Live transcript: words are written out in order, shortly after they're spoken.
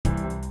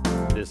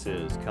This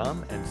is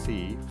Come and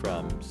See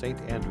from St.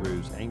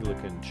 Andrew's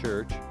Anglican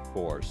Church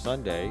for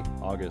Sunday,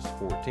 August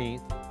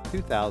 14th,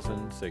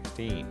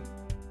 2016.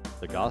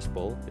 The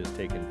Gospel is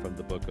taken from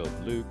the book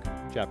of Luke,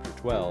 chapter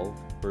 12,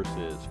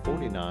 verses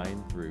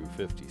 49 through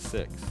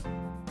 56.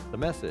 The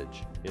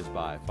message is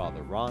by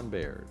Father Ron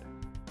Baird.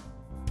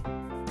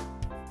 Well,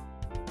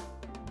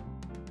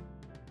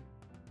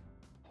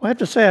 I have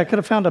to say I could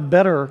have found a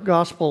better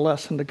gospel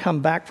lesson to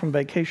come back from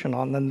vacation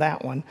on than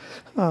that one.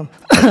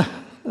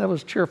 That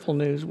was cheerful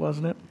news,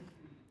 wasn't it?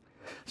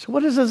 So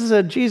what does this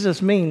that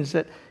Jesus means?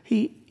 That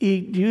do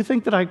you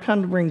think that I've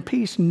come to bring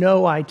peace?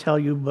 No, I tell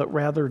you, but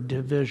rather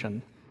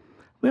division.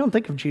 We don't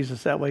think of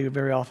Jesus that way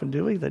very often,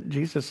 do we? That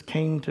Jesus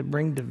came to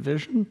bring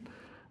division?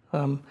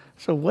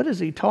 So what is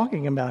he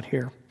talking about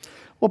here?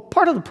 Well,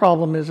 part of the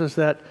problem is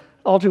that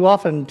all too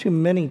often, too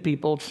many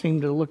people seem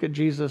to look at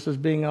Jesus as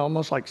being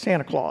almost like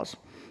Santa Claus.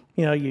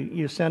 You know,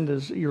 you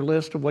send your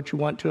list of what you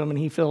want to him, and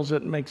he fills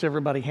it and makes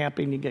everybody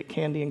happy, and you get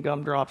candy and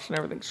gumdrops and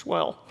everything's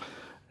swell.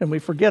 And we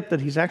forget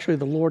that he's actually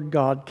the Lord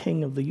God,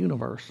 King of the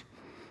universe.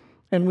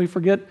 And we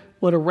forget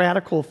what a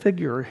radical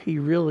figure he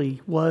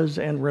really was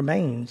and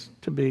remains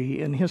to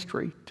be in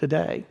history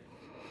today.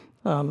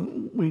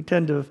 We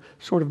tend to have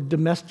sort of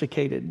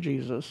domesticated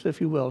Jesus,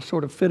 if you will,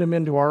 sort of fit him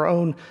into our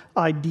own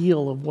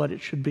ideal of what it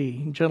should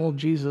be. Gentle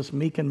Jesus,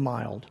 meek and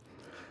mild.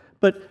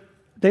 But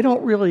they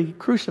don't really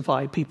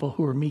crucify people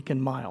who are meek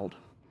and mild.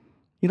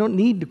 You don't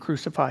need to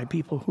crucify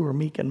people who are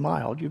meek and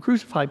mild. You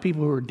crucify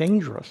people who are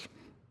dangerous.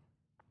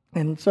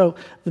 And so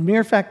the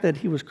mere fact that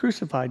he was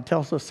crucified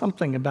tells us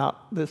something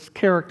about this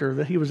character,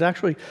 that he was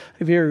actually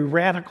a very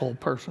radical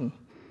person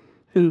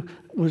who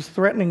was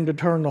threatening to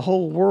turn the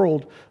whole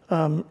world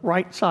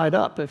right side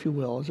up, if you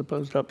will, as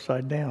opposed to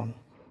upside down.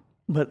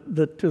 But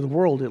to the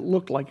world, it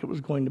looked like it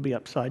was going to be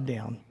upside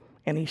down.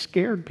 And he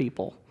scared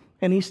people,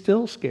 and he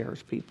still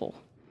scares people.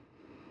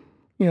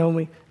 You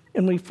know,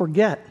 we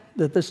forget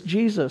that this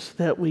Jesus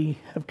that we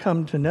have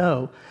come to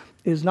know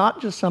is not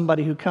just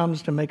somebody who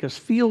comes to make us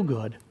feel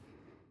good,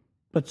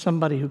 but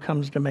somebody who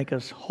comes to make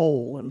us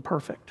whole and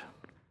perfect.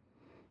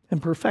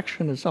 And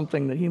perfection is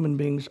something that human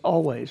beings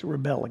always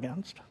rebel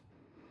against,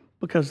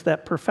 because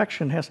that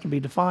perfection has to be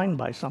defined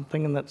by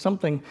something, and that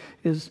something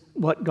is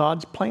what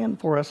God's plan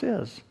for us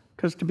is.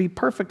 Because to be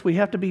perfect, we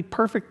have to be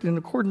perfect in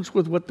accordance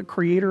with what the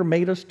Creator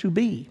made us to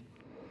be.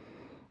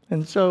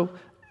 And so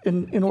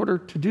in order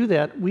to do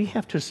that, we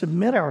have to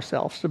submit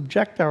ourselves,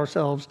 subject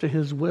ourselves to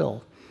his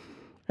will.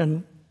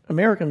 And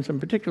Americans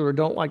in particular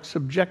don't like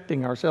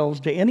subjecting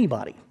ourselves to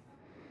anybody,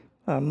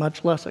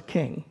 much less a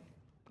king.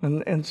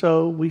 And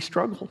so we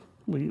struggle.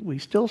 We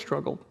still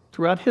struggle.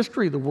 Throughout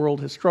history, the world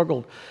has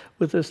struggled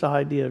with this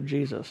idea of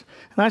Jesus.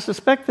 And I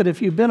suspect that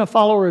if you've been a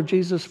follower of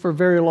Jesus for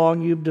very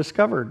long, you've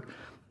discovered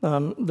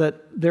that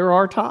there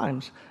are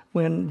times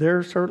when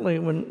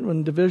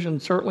when division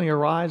certainly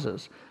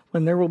arises,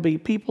 when there will be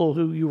people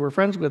who you were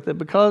friends with that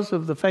because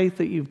of the faith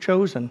that you've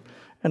chosen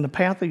and the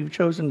path that you've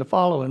chosen to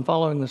follow in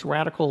following this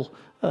radical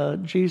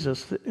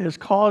Jesus has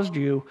caused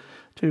you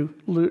to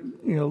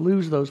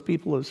lose those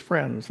people as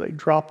friends. They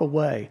drop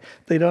away.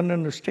 They don't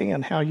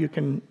understand how you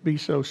can be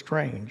so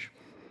strange.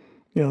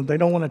 You know, they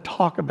don't want to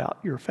talk about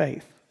your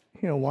faith.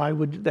 You know, why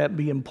would that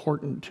be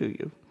important to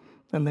you?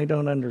 And they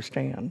don't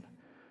understand.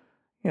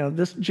 You know,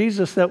 this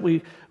Jesus that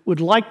we would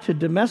like to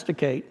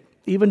domesticate,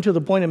 even to the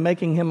point of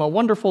making him a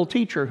wonderful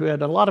teacher who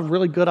had a lot of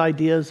really good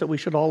ideas that we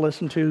should all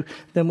listen to,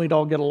 then we'd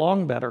all get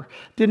along better,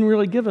 didn't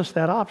really give us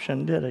that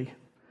option, did he?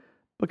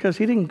 Because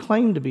he didn't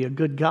claim to be a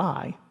good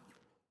guy.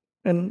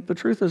 And the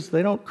truth is,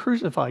 they don't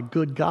crucify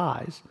good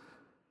guys.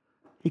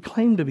 He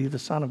claimed to be the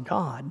Son of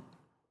God.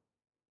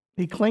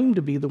 He claimed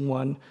to be the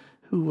one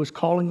who was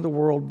calling the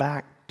world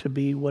back to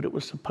be what it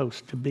was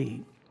supposed to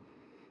be.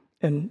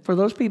 And for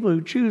those people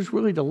who choose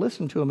really to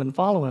listen to him and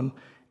follow him,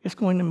 it's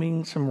going to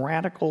mean some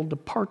radical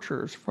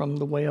departures from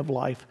the way of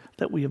life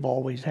that we have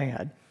always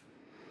had.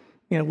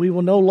 You know, we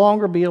will no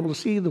longer be able to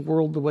see the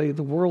world the way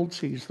the world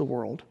sees the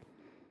world.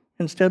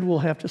 Instead, we'll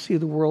have to see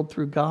the world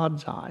through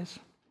God's eyes.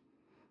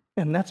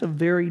 And that's a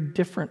very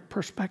different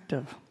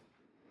perspective.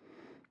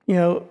 You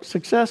know,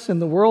 success in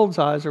the world's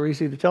eyes are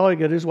easy to tell. All you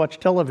got to do is watch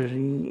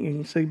television. You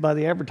can see by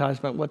the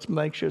advertisement what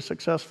makes you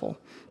successful.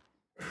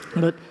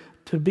 But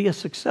to be a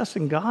success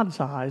in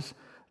God's eyes,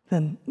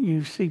 then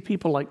you see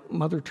people like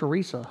Mother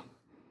Teresa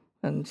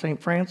and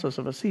St. Francis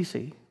of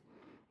Assisi.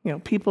 You know,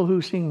 people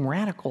who seem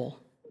radical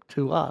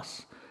to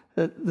us.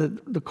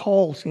 The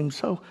call seems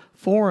so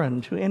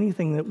foreign to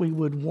anything that we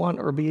would want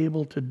or be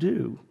able to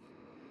do,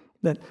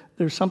 that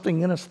there's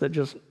something in us that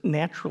just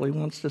naturally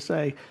wants to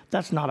say,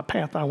 that's not a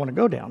path I want to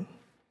go down.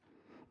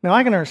 Now,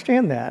 I can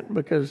understand that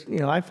because, you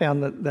know, I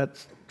found that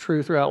that's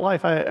true throughout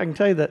life. I can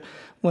tell you that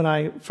when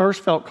I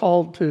first felt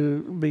called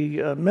to be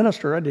a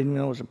minister, I didn't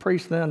know I was a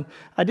priest then.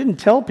 I didn't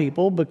tell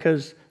people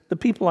because the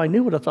people I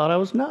knew would have thought I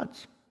was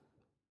nuts.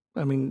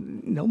 I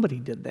mean, nobody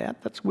did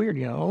that. That's weird,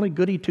 you know. Only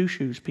goody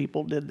two-shoes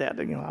people did that.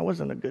 You know, I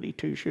wasn't a goody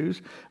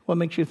two-shoes. What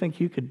makes you think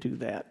you could do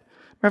that?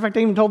 Matter of fact,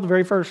 I even told the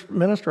very first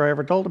minister I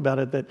ever told about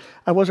it that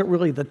I wasn't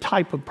really the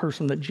type of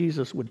person that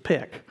Jesus would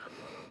pick.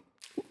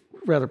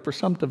 rather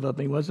presumptive of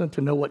me, wasn't it,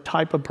 to know what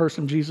type of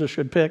person Jesus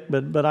should pick,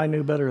 but I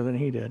knew better than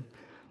he did.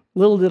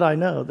 Little did I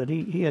know that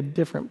he had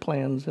different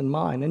plans in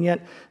mind. And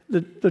yet,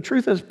 the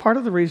truth is, part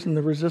of the reason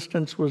the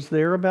resistance was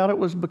there about it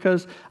was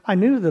because I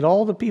knew that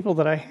all the people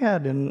that I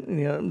had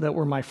and that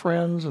were my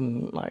friends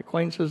and my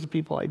acquaintances, the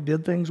people I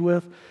did things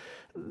with,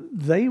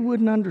 they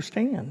wouldn't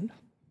understand,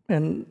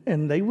 and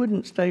they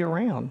wouldn't stay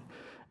around.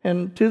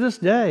 And to this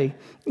day,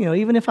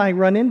 even if I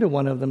run into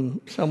one of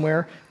them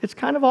somewhere, it's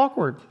kind of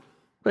awkward.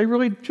 They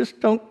really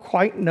just don't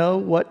quite know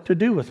what to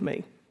do with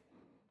me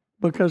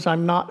because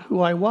I'm not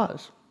who I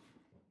was.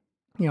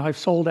 I've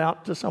sold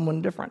out to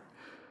someone different,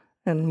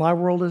 and my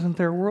world isn't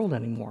their world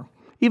anymore.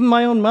 Even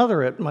my own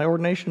mother at my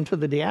ordination to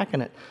the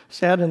diaconate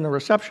sat in the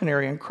reception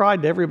area and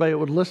cried to everybody that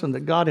would listen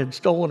that God had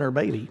stolen her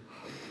baby.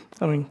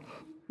 I mean,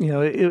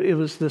 it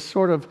was this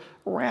sort of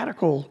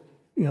radical,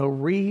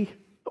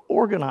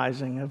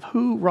 reorganizing of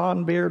who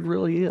Ron Baird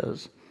really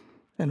is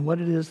and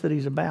what it is that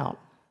he's about.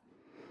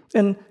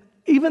 And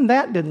even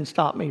that didn't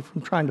stop me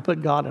from trying to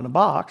put God in a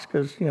box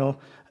because,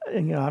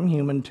 I'm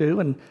human too,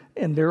 and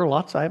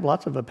I have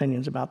lots of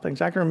opinions about things.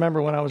 I can remember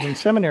when I was in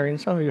seminary,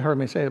 and some of you heard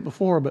me say it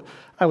before, but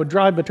I would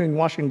drive between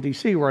Washington,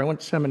 D.C., where I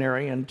went to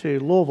seminary, and to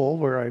Louisville,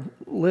 where I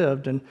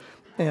lived, and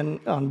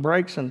on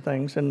breaks and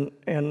things. And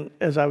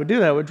as I would do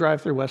that, I would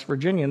drive through West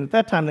Virginia. And at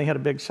that time, they had a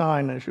big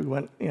sign as you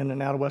went in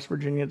and out of West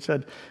Virginia. It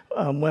said,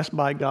 West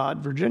by God,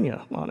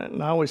 Virginia on it.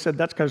 And I always said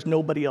that's because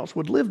nobody else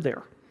would live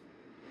there.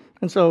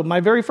 And so my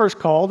very first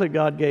call that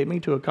God gave me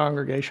to a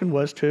congregation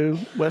was to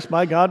West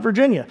by God,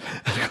 Virginia,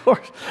 of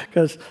course,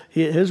 because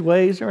his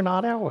ways are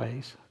not our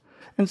ways.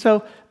 And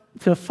so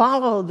to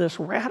follow this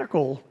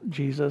radical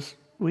Jesus,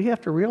 we have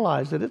to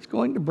realize that it's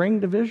going to bring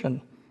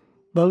division,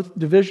 both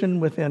division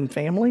within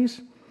families,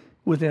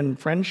 within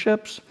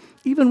friendships,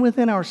 even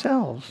within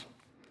ourselves.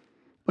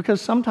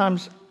 Because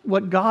sometimes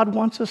what God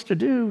wants us to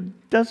do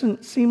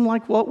doesn't seem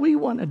like what we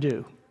want to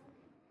do.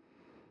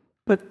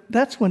 But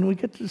that's when we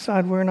get to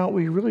decide whether or not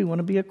we really want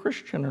to be a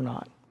Christian or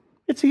not.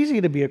 It's easy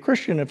to be a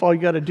Christian if all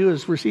you got to do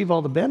is receive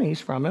all the bennies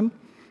from him.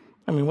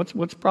 I mean, what's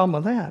the problem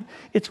with that?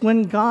 It's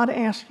when God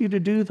asks you to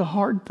do the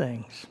hard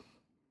things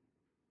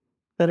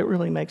that it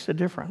really makes a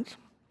difference.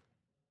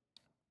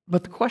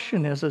 But the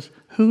question is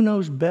who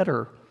knows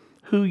better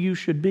who you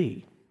should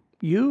be,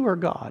 you or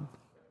God?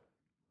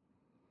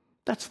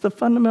 That's the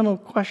fundamental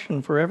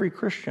question for every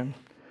Christian.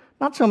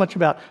 Not so much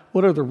about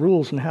what are the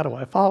rules and how do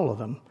I follow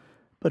them,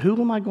 but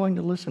who am I going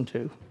to listen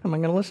to? Am I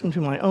going to listen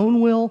to my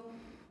own will,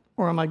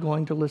 or am I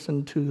going to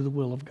listen to the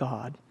will of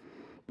God?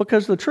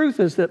 Because the truth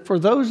is that for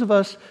those of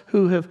us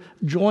who have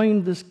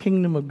joined this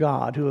kingdom of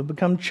God, who have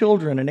become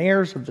children and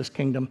heirs of this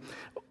kingdom,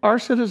 our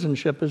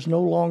citizenship is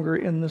no longer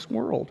in this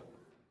world.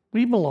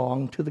 We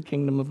belong to the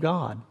kingdom of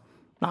God,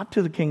 not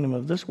to the kingdom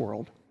of this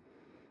world.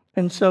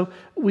 And so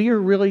we are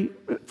really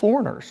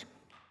foreigners.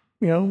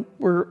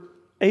 We're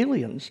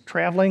aliens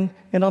traveling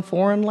in a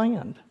foreign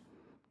land.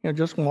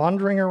 Just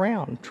wandering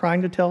around,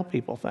 trying to tell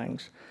people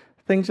things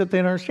that they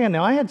don't understand.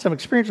 Now, I had some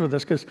experience with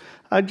this because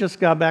I just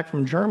got back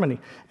from Germany.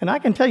 And I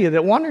can tell you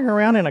that wandering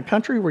around in a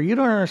country where you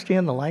don't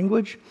understand the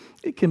language,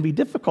 it can be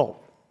difficult.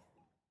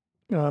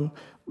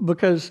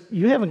 Because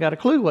you haven't got a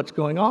clue what's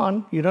going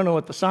on. You don't know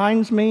what the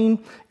signs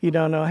mean. You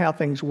don't know how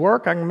things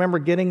work. I can remember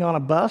getting on a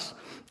bus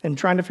and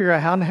trying to figure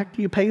out how in the heck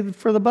do you pay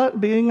for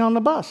being on the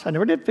bus. I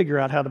never did figure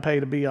out how to pay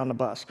to be on the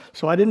bus,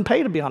 so I didn't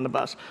pay to be on the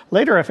bus.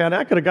 Later, I found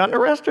out I could have gotten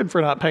arrested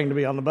for not paying to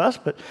be on the bus,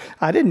 but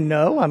I didn't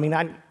know. I mean,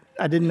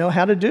 I didn't know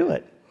how to do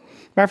it.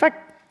 Matter of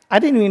fact, I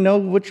didn't even know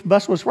which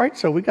bus was right,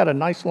 so we got a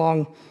nice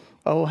long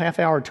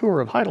half-hour tour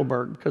of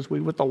Heidelberg because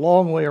we went the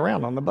long way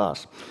around on the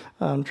bus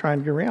trying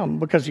to get around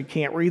because you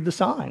can't read the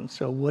signs.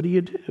 So what do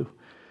you do?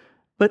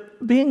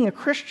 But being a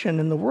Christian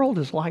in the world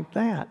is like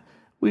that.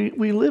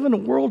 We live in a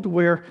world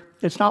where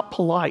it's not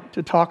polite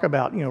to talk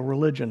about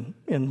religion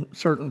in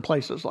certain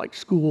places like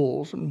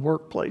schools and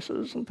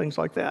workplaces and things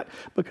like that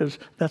because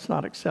that's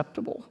not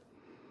acceptable.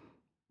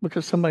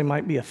 Because somebody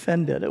might be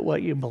offended at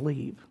what you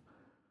believe.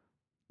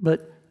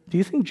 But do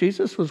you think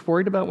Jesus was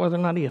worried about whether or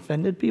not he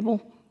offended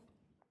people?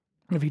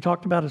 If he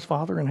talked about his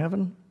Father in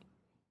heaven?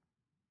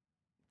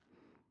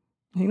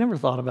 He never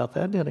thought about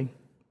that, did he?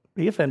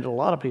 He offended a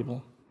lot of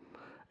people.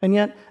 And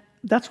yet,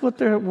 that's what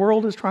the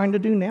world is trying to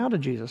do now to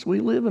Jesus. We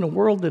live in a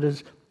world that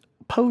is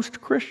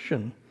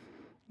post-Christian.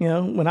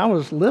 When I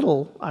was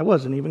little, I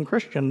wasn't even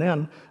Christian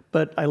then,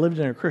 but I lived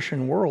in a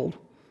Christian world.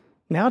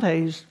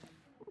 Nowadays,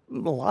 a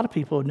lot of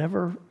people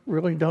never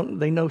really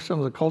they know some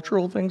of the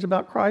cultural things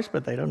about Christ,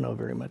 but they don't know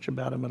very much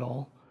about him at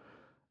all.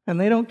 And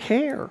they don't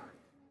care.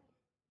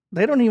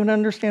 They don't even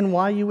understand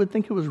why you would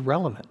think it was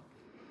relevant.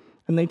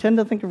 And they tend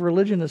to think of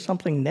religion as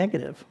something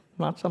negative,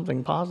 not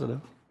something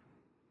positive.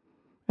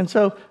 And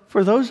so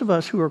for those of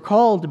us who are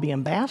called to be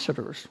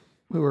ambassadors,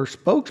 who are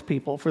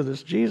spokespeople for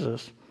this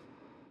Jesus,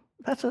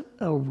 that's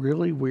a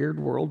really weird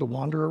world to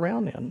wander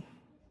around in.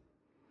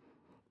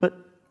 But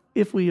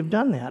if we have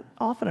done that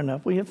often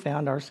enough, we have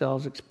found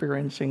ourselves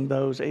experiencing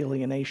those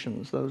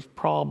alienations, those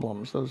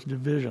problems, those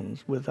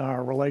divisions with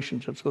our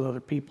relationships with other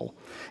people.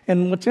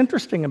 And what's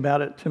interesting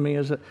about it to me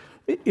is that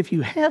if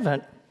you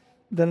haven't,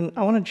 then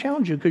I want to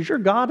challenge you, because your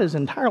God is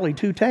entirely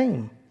too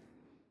tame.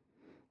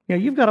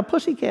 You've got a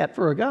pussycat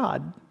for a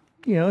God.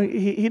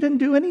 He didn't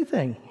do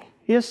anything.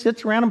 He just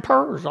sits around and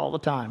purrs all the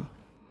time.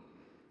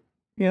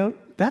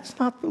 That's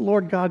not the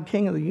Lord God,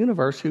 King of the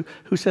universe,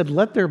 who said,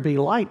 "Let there be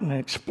light," and an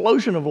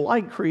explosion of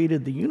light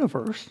created the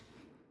universe.